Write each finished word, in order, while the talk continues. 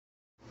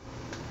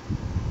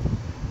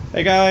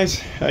Hey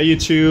guys,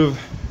 YouTube.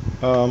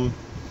 Um,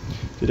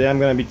 Today I'm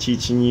gonna be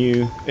teaching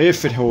you,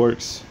 if it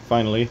works,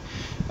 finally,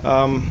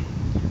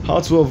 how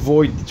to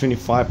avoid the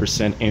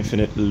 25%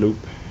 infinite loop,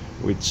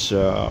 which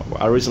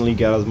I recently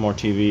got a smart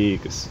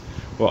TV because,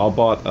 well, I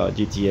bought a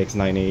GTX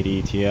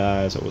 980 Ti,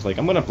 so I was like,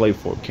 I'm gonna play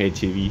 4K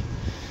TV.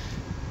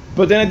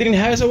 But then I didn't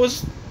have it,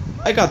 so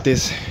I got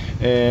this,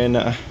 and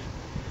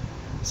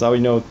so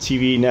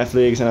TV,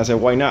 Netflix, and I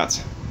said, why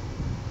not?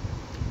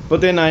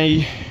 But then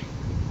I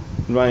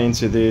run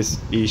into this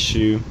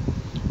issue,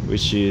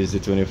 which is the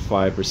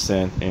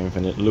 25%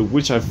 infinite loop,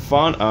 which I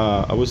found.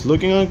 I was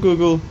looking on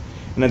Google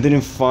and I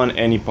didn't find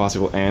any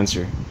possible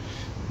answer.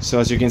 So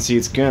as you can see,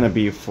 it's gonna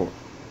be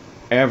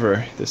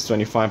forever. This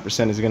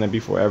 25% is gonna be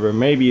forever.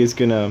 Maybe it's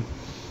gonna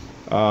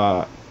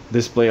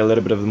display a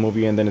little bit of the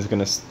movie and then it's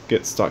gonna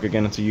get stuck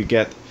again until you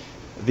get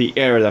the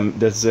error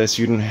that says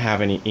you don't have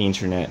any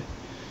internet.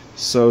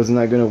 So it's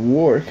not gonna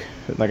work.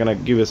 It's not gonna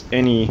give us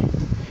any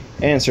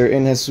answer,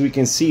 and as we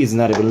can see, it's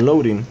not even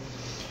loading.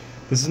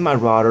 This is my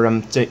router.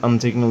 I'm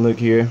taking a look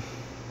here,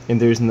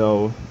 and there's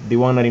no, the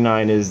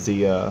 199 is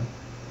the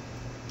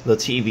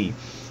TV,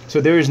 so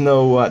there's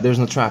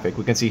no traffic.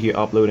 We can see here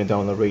upload and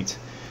download rate.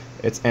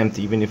 It's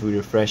empty. Even if we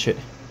refresh it,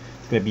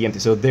 it's gonna be empty.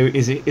 So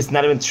it's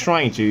not even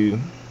trying to.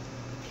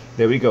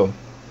 There we go.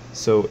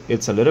 So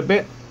it's a little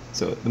bit.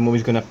 So the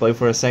movie's gonna play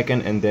for a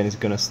second and then it's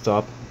gonna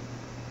stop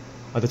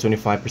at the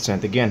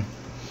 25% again.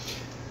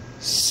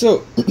 So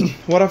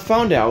what I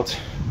found out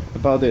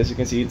about this, you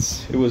can see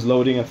it was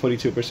loading at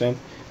 42%,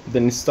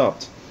 then it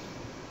stopped.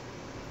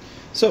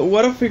 So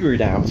what I figured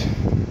out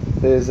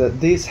is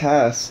that this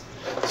has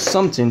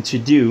something to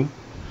do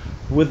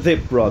with the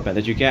broadband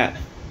that you get.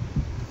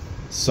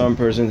 Some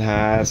person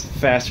has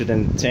faster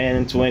than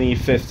 10, 20,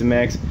 50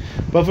 megs,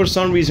 but for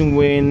some reason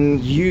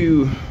when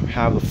you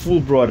have a full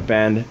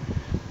broadband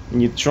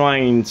and you're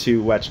trying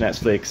to watch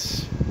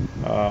Netflix,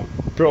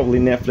 probably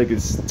Netflix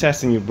is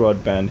testing your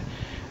broadband,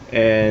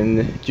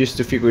 and just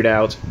to figure it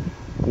out,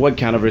 what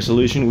kind of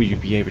resolution will you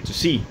be able to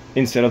see,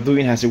 instead of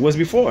doing as it was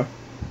before.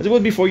 As it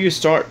was before, you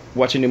start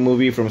watching the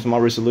movie from a small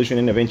resolution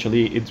and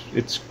eventually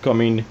it's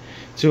coming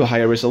to a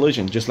higher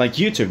resolution, just like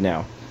YouTube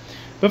now.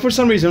 But for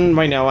some reason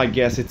right now, I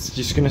guess it's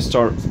just gonna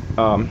start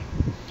from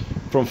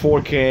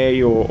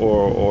 4K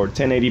or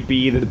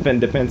 1080p. That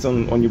depends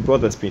on your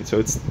broadband speed, so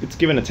it's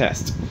given a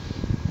test.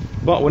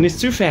 But when it's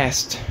too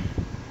fast,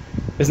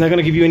 it's not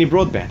gonna give you any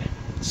broadband.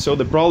 So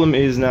the problem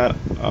is not,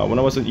 when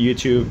I was on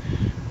YouTube,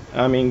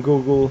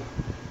 Google,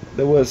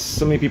 there was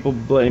so many people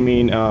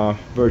blaming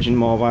Virgin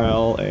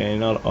Mobile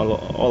and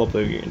all of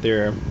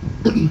their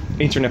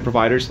internet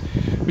providers,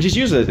 which is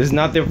useless. It's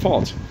not their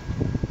fault.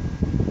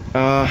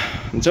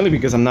 It's only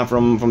because I'm not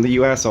from the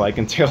US, so I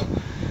can tell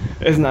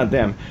it's not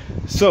them.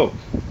 So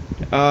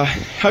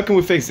how can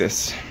we fix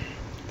this?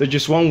 There's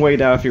just one way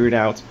that I figured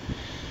out.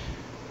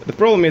 The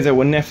problem is that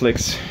when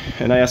Netflix,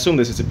 and I assume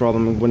this is a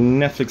problem, when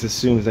Netflix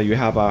assumes that you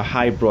have a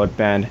high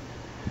broadband,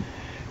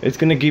 it's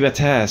gonna give a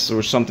test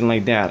or something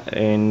like that,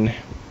 and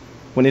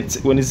when it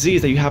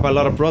sees that you have a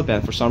lot of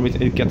broadband, for some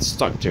reason it gets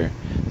stuck there.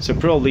 So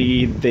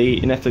probably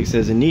Netflix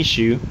has an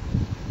issue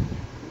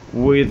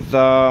with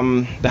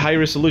the high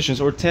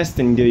resolutions or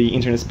testing the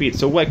internet speed.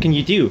 So what can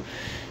you do?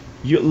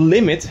 You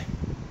limit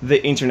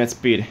the internet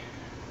speed.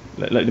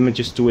 Let me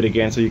just do it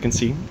again so you can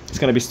see. It's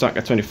gonna be stuck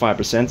at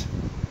 25%.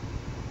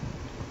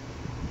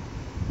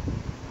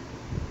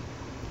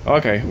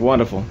 Okay,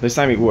 wonderful. This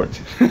time it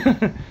worked.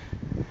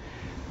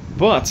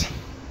 But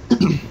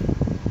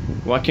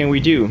what can we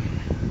do?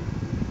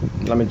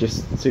 Let me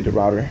just see the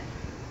router.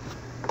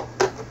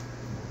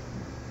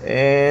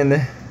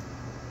 And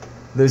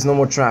there's no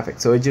more traffic.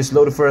 So it just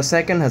loaded for a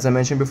second, as I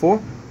mentioned before,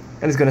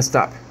 and it's gonna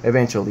stop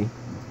eventually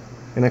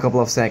in a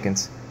couple of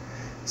seconds.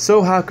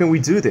 So how can we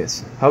do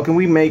this? How can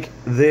we make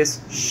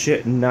this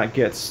shit not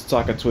get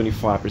stuck at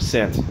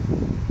 25%?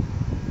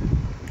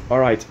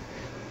 Alright.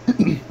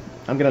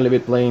 I'm gonna leave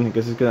it playing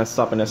because it's gonna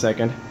stop in a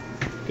second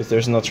because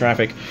there's no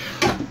traffic.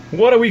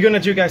 What are we gonna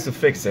do, guys, to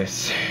fix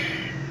this?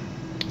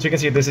 So you can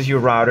see this is your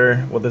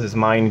router. Well, this is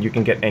mine. You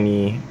can get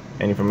any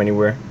from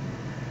anywhere.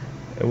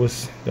 It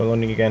was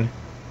downloading again.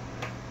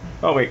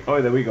 Oh wait,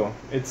 oh, there we go.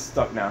 It's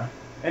stuck now,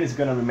 and it's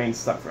gonna remain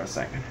stuck for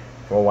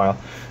a while.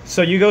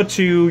 So you go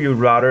to your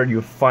router,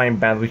 you find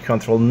bandwidth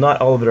control.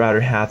 Not all of the router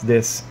has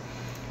this,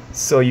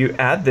 so you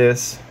add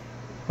this.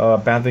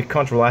 Bandwidth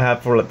control I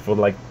have for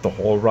like the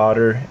whole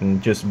router,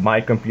 and just my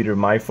computer,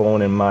 my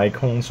phone, and my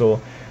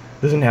console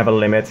doesn't have a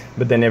limit.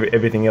 But then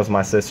everything else,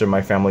 my sister,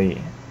 my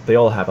family, they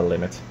all have a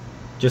limit,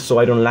 just so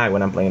I don't lag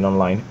when I'm playing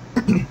online.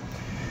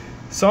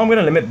 So I'm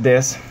gonna limit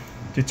this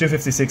to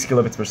 256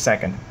 kilobytes per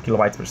second.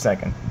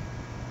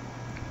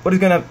 What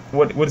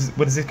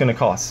is it gonna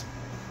cost?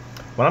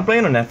 When I'm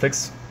playing on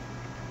Netflix,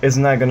 it's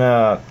not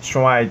gonna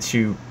try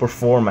to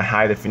perform a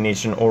high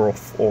definition or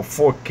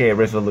 4K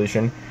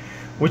resolution,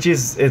 which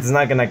is, it's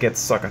not gonna get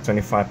stuck at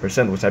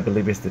 25%, which I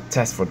believe is the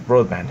test for the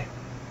broadband.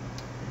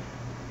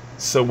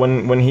 So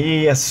when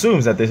he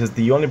assumes that this is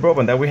the only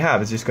broadband that we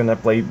have, it's just gonna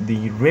play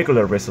the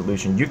regular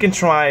resolution. You can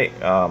try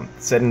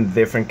setting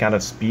different kind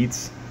of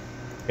speeds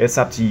It's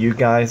up to you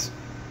guys.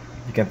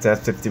 You can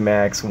test 50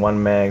 megs,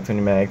 1 meg, 20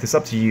 megs. It's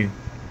up to you.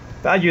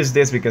 But I use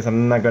this because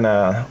I'm not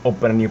gonna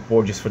open a new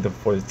port just for the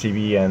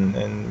TV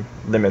and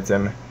limit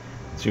them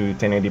to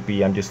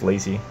 1080p. I'm just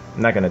lazy.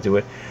 I'm not gonna do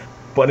it.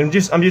 But I'm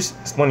just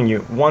explaining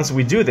you. Once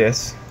we do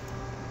this,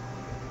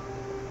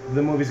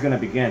 the movie's gonna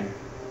begin,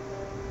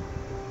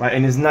 right?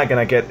 And it's not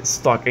gonna get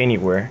stuck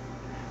anywhere.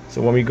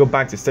 So when we go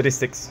back to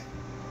statistics,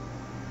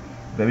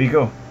 there we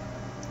go.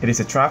 It is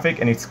a traffic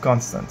and it's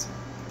constant.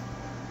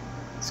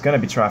 It's gonna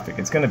be traffic.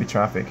 It's gonna be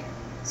traffic.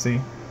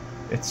 See,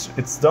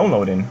 it's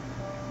downloading,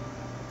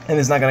 and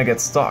it's not gonna get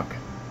stuck,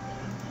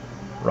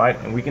 right?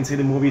 And we can see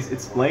the movies.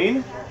 It's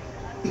playing,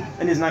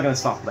 and it's not gonna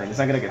stop playing. It's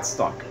not gonna get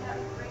stuck.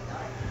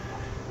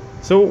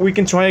 So we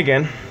can try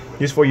again,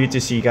 just for you to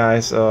see,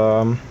 guys.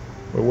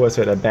 What was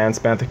it?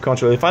 Advanced band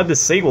control. If I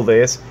disable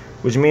this,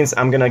 which means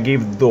I'm gonna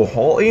give the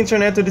whole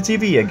internet to the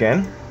TV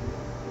again.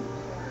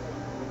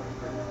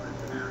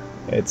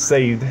 It's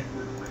saved.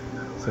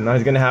 So now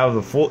it's gonna have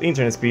the full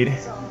internet speed.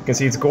 You can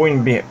see it's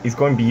going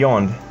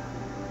beyond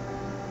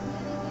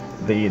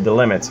the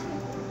limit.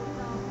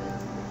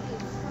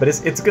 But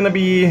it's gonna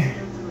be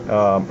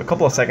a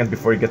couple of seconds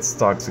before it gets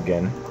stuck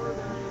again.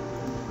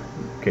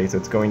 Okay, so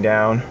it's going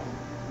down,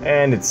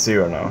 and it's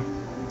 0 now,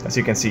 as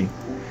you can see.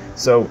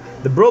 So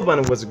the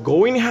broadband was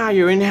going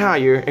higher and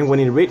higher, and when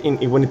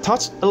it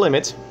touched a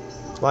limit,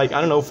 like, I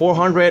don't know,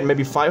 400,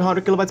 maybe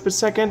 500 kilobytes per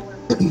second,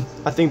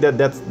 I think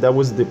that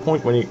was the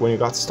point when it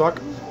got stuck.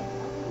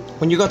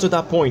 When you got to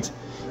that point,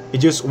 it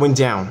just went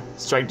down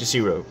straight to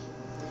 0.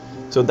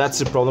 So that's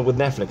the problem with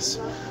Netflix.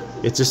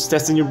 It's just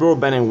testing your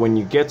broadband, and when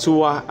you get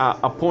to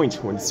a point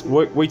when it's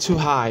way too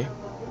high,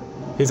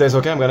 he says,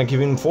 okay, I'm gonna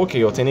give him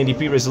 4K or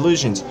 1080p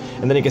resolutions,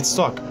 and then it gets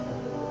stuck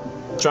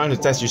trying to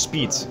test your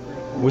speeds,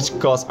 which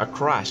caused a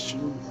crash,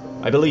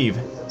 I believe.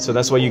 So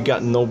that's why you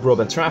got no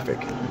broadband traffic.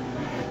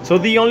 So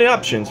the only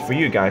options for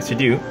you guys to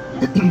do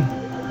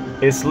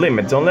is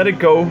limit. Don't let it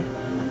go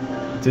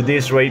to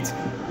this rate.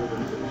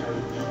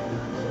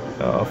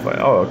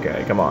 Oh,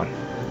 okay, come on.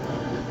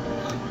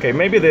 Okay,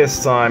 maybe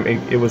this time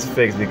it was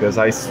fixed because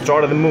I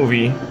started the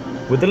movie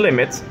with the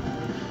limit.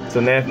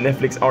 So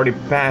Netflix already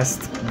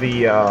passed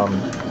the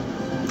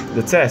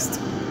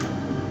test,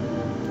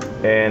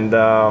 and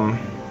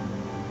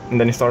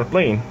then it started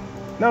playing.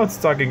 Now it's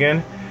stuck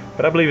again,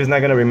 but I believe it's not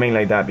gonna remain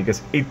like that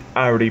because it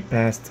already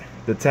passed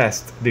the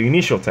test, the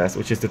initial test,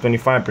 which is the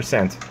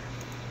 25%.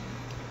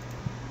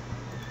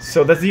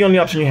 So that's the only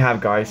option you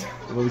have, guys.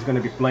 The movie's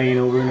gonna be playing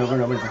over and over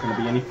and over. There's not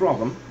gonna be any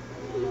problem.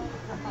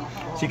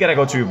 So you gotta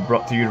go to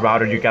your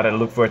router. You gotta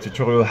look for a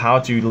tutorial how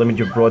to limit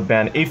your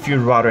broadband. If your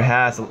router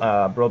has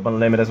a broadband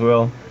limit as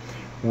well,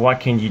 what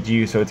can you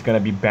do? So it's gonna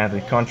be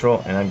bandwidth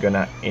control, and I'm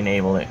gonna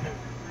enable it.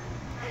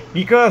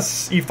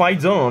 Because if I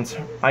don't,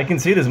 I can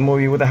see this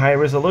movie with a high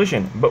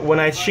resolution. But when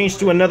I change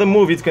to another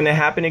movie, it's gonna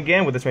happen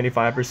again with the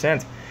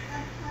 25%.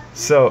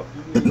 So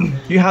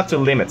you have to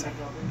limit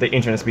the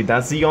internet speed.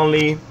 That's the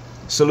only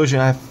solution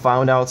I've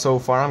found out so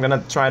far. I'm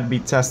gonna try to be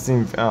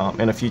testing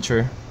in the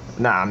future.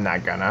 Nah, I'm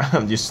not gonna.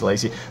 I'm just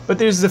lazy. But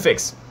there's the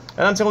fix.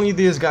 And I'm telling you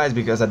this, guys,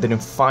 because I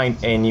didn't find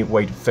any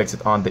way to fix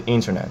it on the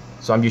internet.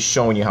 So I'm just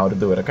showing you how to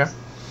do it, okay?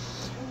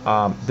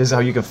 This is how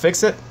you can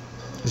fix it.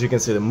 As you can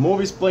see, the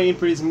movie's playing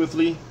pretty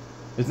smoothly.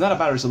 It's not a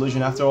bad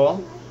resolution after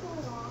all.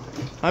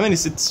 I mean,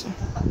 it's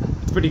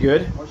pretty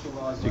good.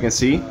 As you can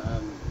see.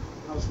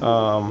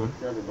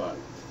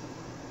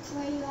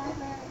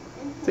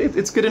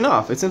 It's good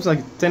enough. It seems like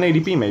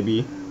 1080p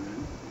maybe,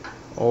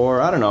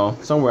 or I don't know,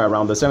 somewhere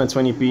around the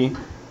 720p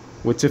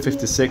with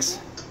 256,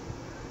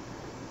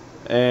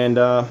 and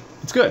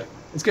it's good.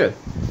 It's good.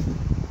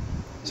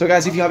 So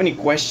guys, if you have any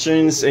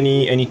questions,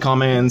 any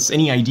comments,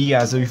 any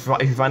ideas, if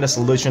you find a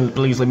solution,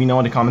 please let me know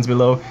in the comments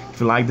below.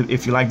 If you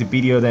like the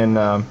video, then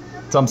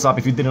thumbs up.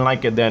 If you didn't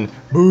like it, then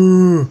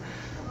boo.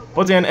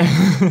 But then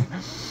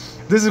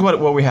this is what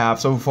we have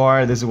so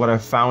far. This is what I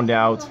found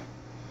out.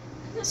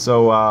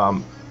 So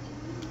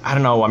I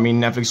don't know. I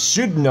mean, Netflix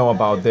should know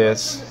about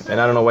this,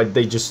 and I don't know why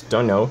they just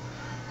don't know.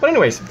 But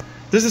anyways,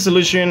 this is the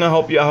solution. I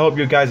hope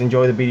you guys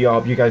enjoy the video. I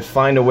hope you guys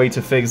find a way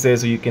to fix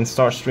this so you can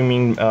start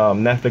streaming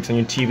Netflix on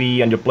your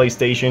TV and your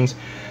PlayStations.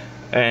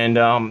 And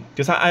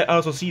because I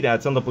also see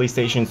that on the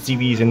PlayStation,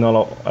 TVs,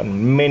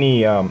 and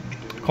many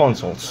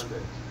consoles,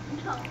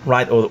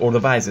 right, or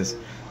devices.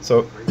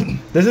 So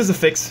this is the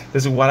fix.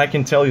 This is what I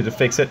can tell you to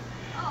fix it.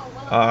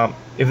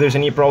 If there's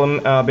any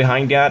problem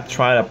behind that,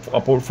 try a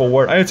port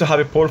forward. I also have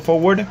a port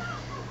forward.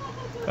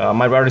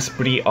 My router is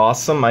pretty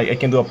awesome. I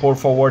can do a port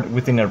forward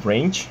within a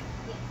range.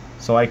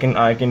 So I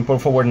can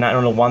port forward not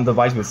only one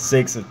device with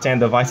 6 or 10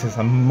 devices,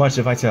 as much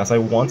devices as I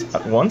want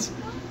at once.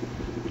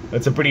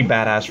 It's a pretty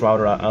badass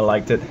router. I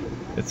liked it.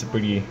 It's a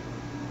pretty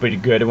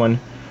good one.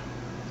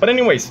 But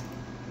anyways,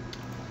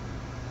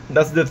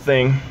 that's the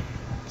thing.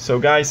 So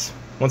guys,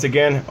 once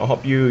again, I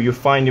hope you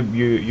find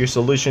your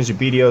solutions, your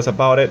videos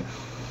about it.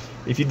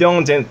 If you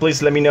don't, then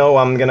please let me know.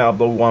 I'm gonna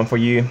upload one for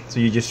you, so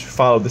you just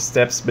follow the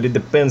steps. But it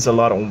depends a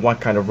lot on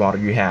what kind of router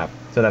you have,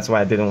 so that's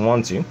why I didn't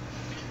want to.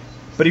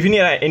 But if you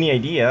need any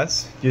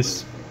ideas,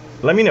 just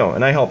let me know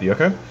and I help you.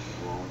 Okay.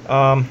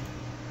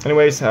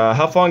 Anyways,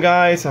 have fun,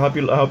 guys. I hope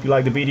you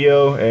like the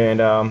video, and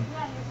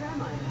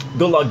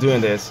good luck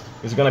doing this.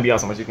 It's gonna be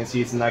awesome. As you can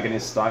see, it's not getting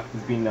stuck.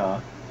 It's been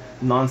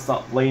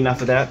non-stop playing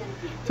after that,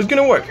 so it's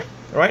gonna work.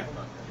 All right.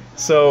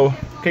 So,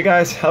 okay,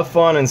 guys, have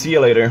fun and see you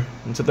later.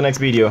 Until the next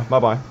video. Bye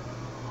bye.